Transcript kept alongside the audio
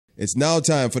It's now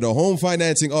time for the home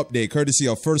financing update, courtesy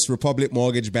of First Republic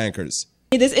Mortgage Bankers.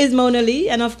 This is Mona Lee,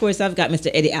 and of course I've got Mr.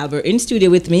 Eddie Albert in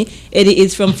studio with me. Eddie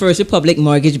is from First Republic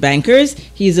Mortgage Bankers.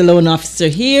 He's a loan officer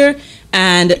here,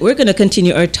 and we're going to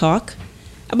continue our talk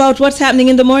about what's happening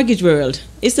in the mortgage world.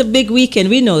 It's a big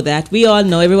weekend, we know that. We all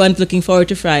know everyone's looking forward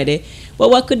to Friday. But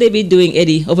what could they be doing,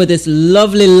 Eddie, over this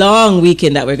lovely long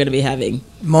weekend that we're going to be having?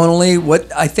 Mona Lee,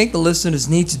 what I think the listeners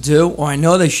need to do, or I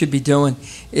know they should be doing,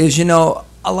 is,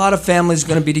 a lot of families are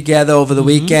going to be together over the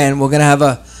weekend. We're going to have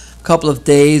a couple of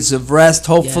days of rest,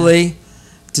 hopefully,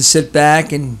 to sit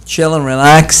back and chill and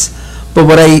relax. But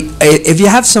if you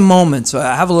have some moments, or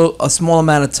have a small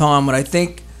amount of time, what I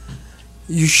think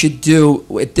you should do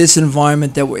with this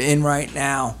environment that we're in right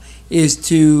now is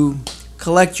to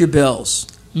collect your bills.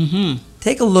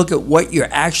 Take a look at what you're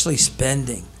actually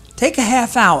spending. Take a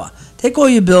half hour. Take all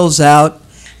your bills out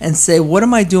and say, what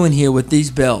am I doing here with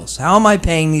these bills? How am I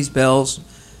paying these bills?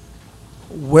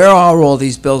 Where are all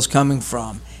these bills coming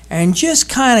from? And just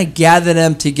kind of gather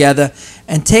them together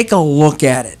and take a look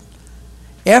at it.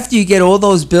 After you get all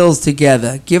those bills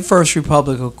together, give First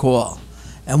Republic a call.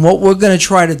 And what we're going to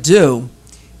try to do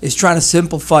is try to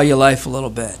simplify your life a little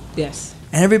bit. Yes.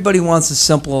 And everybody wants a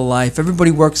simpler life.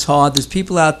 Everybody works hard. There's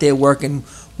people out there working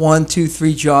 1, 2,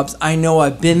 3 jobs. I know,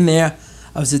 I've been there.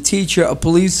 I was a teacher, a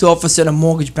police officer, and a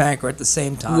mortgage banker at the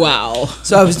same time. Wow.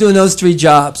 So I was doing those 3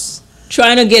 jobs.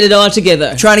 Trying to get it all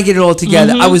together.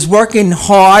 I was working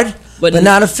hard, but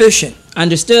not efficient.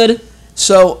 Understood.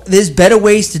 So there's better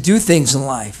ways to do things in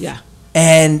life. Yeah.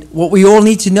 And what we all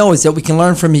need to know is that we can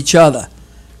learn from each other.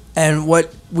 And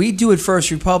what we do at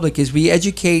First Republic is we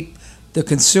educate the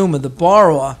consumer, the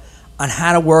borrower, on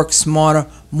how to work smarter,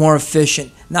 more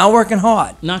efficient. Not working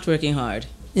hard. Not working hard.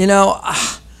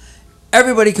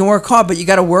 Everybody can work hard, but you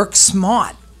got to work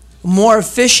smart, more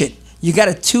efficient. You got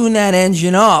to tune that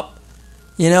engine up,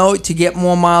 to get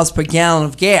more miles per gallon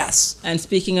of gas. And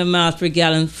speaking of miles per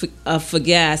gallon for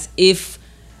gas, if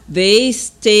they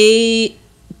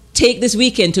take this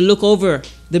weekend to look over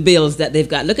the bills that they've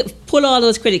got, pull all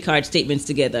those credit card statements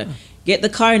together, get the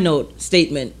car note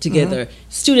statement together,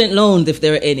 student loans if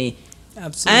there are any,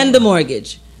 absolutely, and the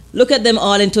mortgage. Look at them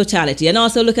all in totality, and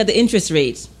also look at the interest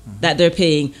rates that they're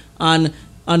paying on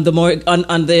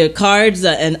their cards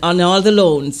and on all the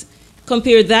loans.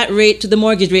 Compare that rate to the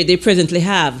mortgage rate they presently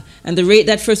have, and the rate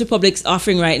that First Republic's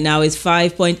offering right now is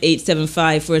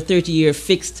 5.875 for a 30-year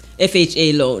fixed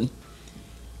FHA loan.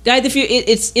 Guys,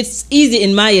 it's easy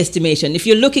in my estimation. If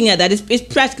you're looking at that, it's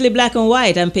practically black and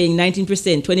white. I'm paying 19%,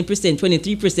 20%,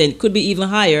 23%, could be even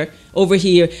higher over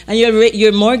here, and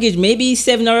your mortgage may be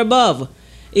 7 or above.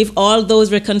 If all those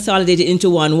were consolidated into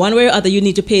one way or other, you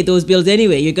need to pay those bills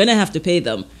anyway. You're going to have to pay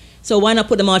them. So why not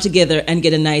put them all together and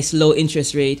get a nice low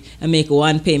interest rate and make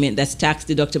one payment that's tax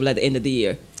deductible at the end of the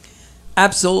year?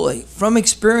 Absolutely. From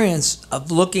experience of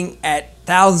looking at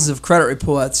thousands of credit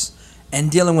reports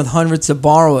and dealing with hundreds of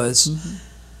borrowers,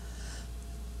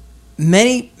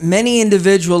 many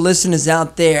individual listeners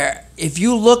out there, if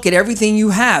you look at everything you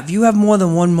have more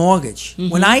than one mortgage.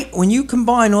 When you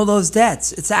combine all those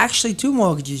debts, it's actually 2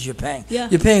 mortgages you're paying. Yeah.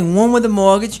 You're paying one with a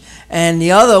mortgage and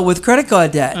the other with credit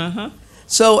card debt.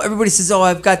 So everybody says, oh,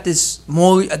 I've got this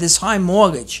high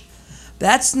mortgage.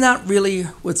 That's not really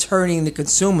what's hurting the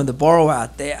consumer, the borrower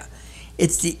out there.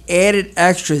 It's the added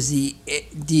extras, the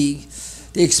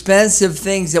expensive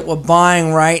things that we're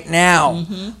buying right now.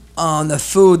 The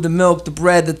food, the milk, the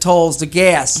bread, the tolls, the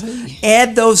gas.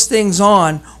 Add those things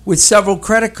on with several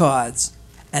credit cards,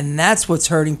 and that's what's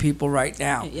hurting people right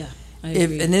now. Yeah, I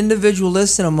agree. If an individual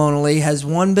listener, Mona Lee, has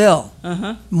one bill,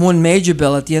 one major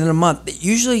bill at the end of the month,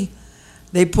 usually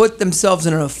they put themselves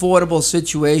in an affordable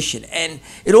situation. And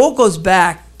it all goes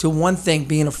back to one thing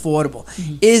being affordable.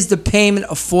 Is the payment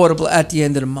affordable at the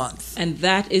end of the month? And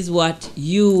that is what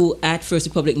you at First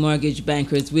Republic Mortgage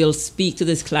Bankers will speak to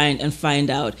this client and find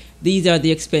out. These are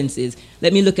the expenses.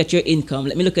 Let me look at your income.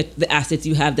 Let me look at the assets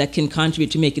you have that can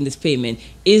contribute to making this payment.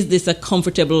 Is this a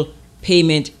comfortable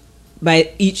payment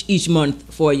by each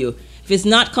month for you? If it's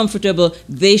not comfortable,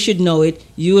 they should know it.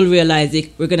 You will realize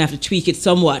it. We're going to have to tweak it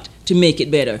somewhat to make it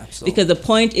better. Absolutely. Because the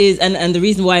point is, and the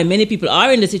reason why many people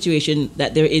are in the situation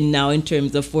that they're in now in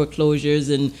terms of foreclosures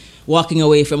and walking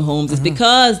away from homes is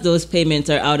because those payments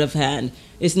are out of hand.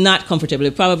 It's not comfortable.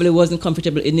 It probably wasn't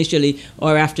comfortable initially,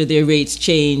 or after their rates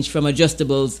changed from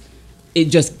adjustables, it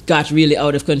just got really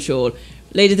out of control.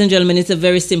 Ladies and gentlemen, it's a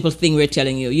very simple thing we're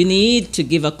telling you. You need to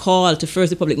give a call to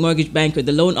First Republic Mortgage Banker,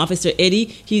 the loan officer, Eddie.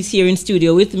 He's here in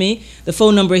studio with me. The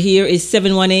phone number here is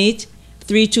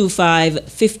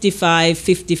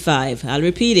 718-325-5555. I'll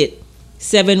repeat it,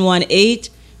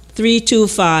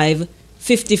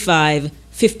 718-325-5555.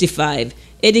 55.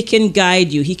 Eddie can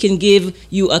guide you. He can give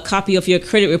you a copy of your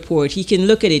credit report. He can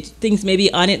look at it. Things may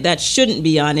be on it that shouldn't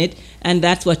be on it, and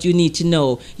that's what you need to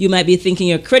know. You might be thinking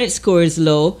your credit score is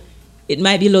low. It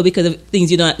might be low because of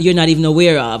things you're not even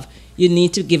aware of. You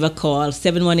need to give a call,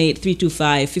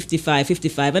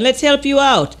 718-325-5555, and let's help you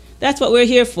out. That's what we're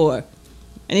here for.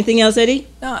 Anything else, Eddie?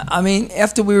 No, I mean,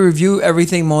 after we review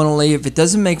everything, Mona Lee, if it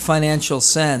doesn't make financial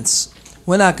sense,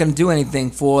 we're not going to do anything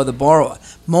for the borrower.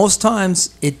 Most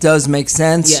times, it does make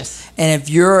sense. Yes. And if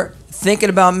you're thinking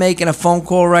about making a phone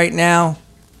call right now,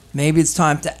 maybe it's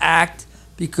time to act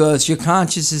because your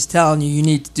conscience is telling you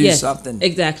need to do something.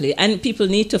 Exactly. And people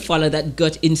need to follow that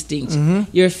gut instinct.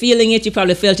 You're feeling it. You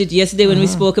probably felt it yesterday when we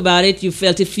spoke about it. You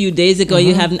felt it a few days ago.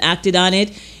 You haven't acted on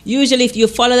it. Usually, if you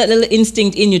follow that little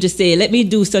instinct in you to say, let me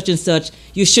do such and such,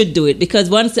 you should do it. Because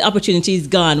once the opportunity is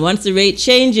gone, once the rate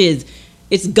changes,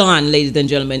 it's gone, ladies and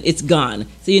gentlemen. It's gone.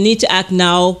 So you need to act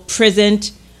now,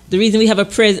 present. The reason we have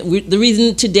the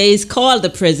reason today is called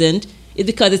the present is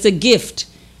because it's a gift.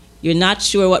 You're not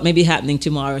sure what may be happening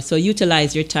tomorrow. So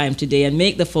utilize your time today and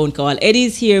make the phone call.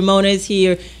 Eddie's here. Mona is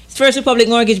here. It's First Republic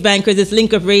Mortgage Bankers. It's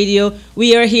Link Up Radio.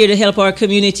 We are here to help our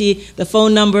community. The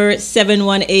phone number,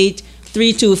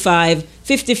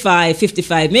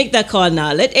 718-325-5555. Make that call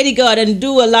now. Let Eddie go out and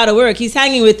do a lot of work. He's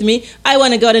hanging with me. I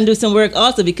want to go out and do some work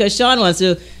also because Sean wants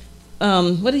to...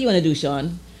 what do you want to do,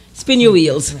 Sean? Spin your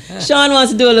wheels. Sean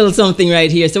wants to do a little something right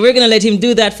here. So we're going to let him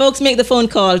do that. Folks, make the phone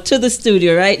call to the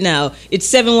studio right now. It's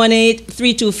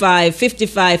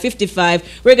 718-325-5555.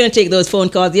 We're going to take those phone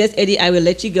calls. Yes, Eddie, I will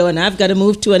let you go, and I've got to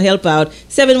move to and help out.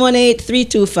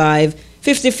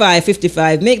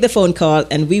 718-325-5555. Make the phone call,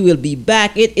 and we will be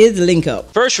back. It is Link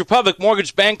Up. First Republic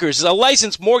Mortgage Bankers is a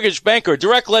licensed mortgage banker,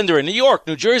 direct lender in New York,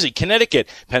 New Jersey, Connecticut,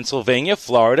 Pennsylvania,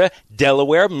 Florida,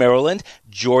 Delaware, Maryland,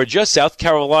 Georgia, South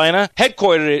Carolina,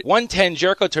 headquartered at 110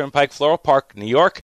 Jericho Turnpike, Floral Park, New York.